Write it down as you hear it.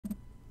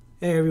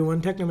Hey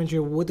everyone, Technoman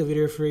here with a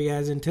video for you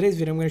guys. In today's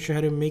video, I'm going to show you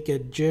how to make a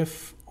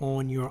GIF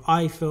on your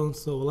iPhone.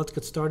 So let's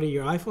get started.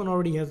 Your iPhone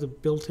already has a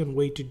built-in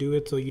way to do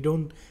it, so you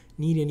don't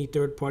need any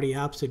third-party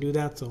apps to do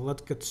that. So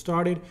let's get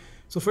started.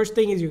 So first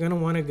thing is you're going to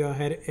want to go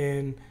ahead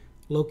and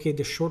locate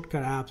the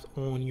shortcut apps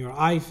on your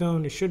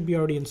iPhone. It should be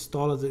already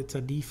installed as it's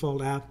a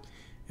default app.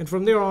 And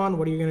from there on,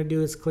 what you're going to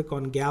do is click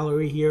on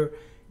Gallery here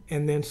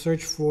and then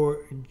search for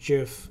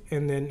GIF.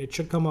 And then it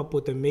should come up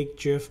with a Make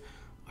GIF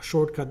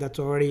shortcut that's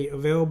already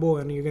available,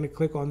 and you're going to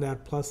click on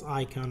that plus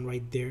icon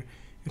right there.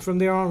 And from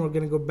there on, we're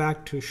going to go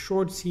back to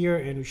Shorts here,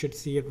 and we should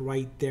see it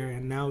right there.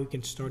 And now we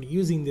can start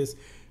using this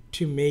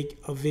to make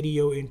a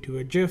video into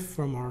a GIF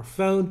from our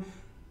phone.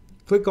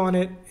 Click on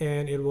it,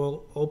 and it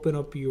will open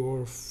up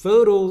your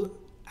Photos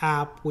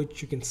app,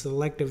 which you can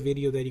select a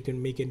video that you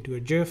can make into a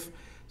GIF.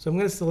 So I'm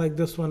going to select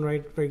this one,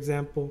 right, for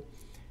example.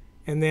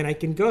 And then I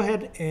can go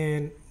ahead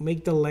and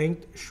make the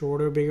length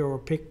shorter, bigger, or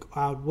pick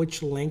out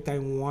which length I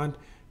want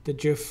the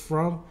GIF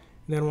from.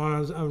 And then when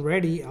I'm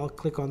ready, I'll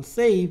click on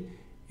save,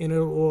 and it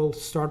will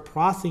start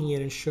processing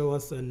it and show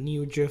us a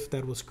new GIF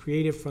that was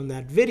created from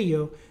that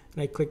video.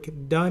 And I click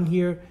done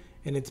here,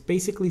 and it's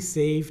basically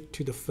saved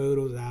to the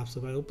Photos app. So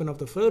if I open up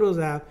the Photos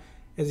app,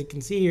 as you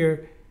can see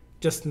here,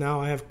 just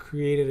now I have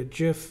created a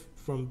GIF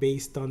from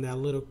based on that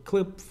little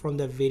clip from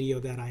that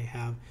video that I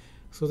have.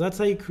 So that's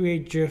how you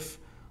create GIF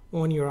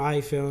on your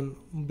iPhone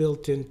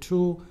built-in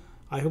tool.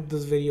 I hope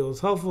this video was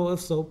helpful. If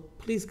so,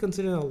 please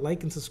consider the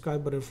like and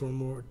subscribe button for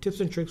more tips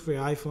and tricks for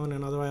your iPhone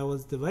and other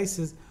iOS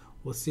devices.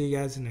 We'll see you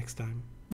guys next time.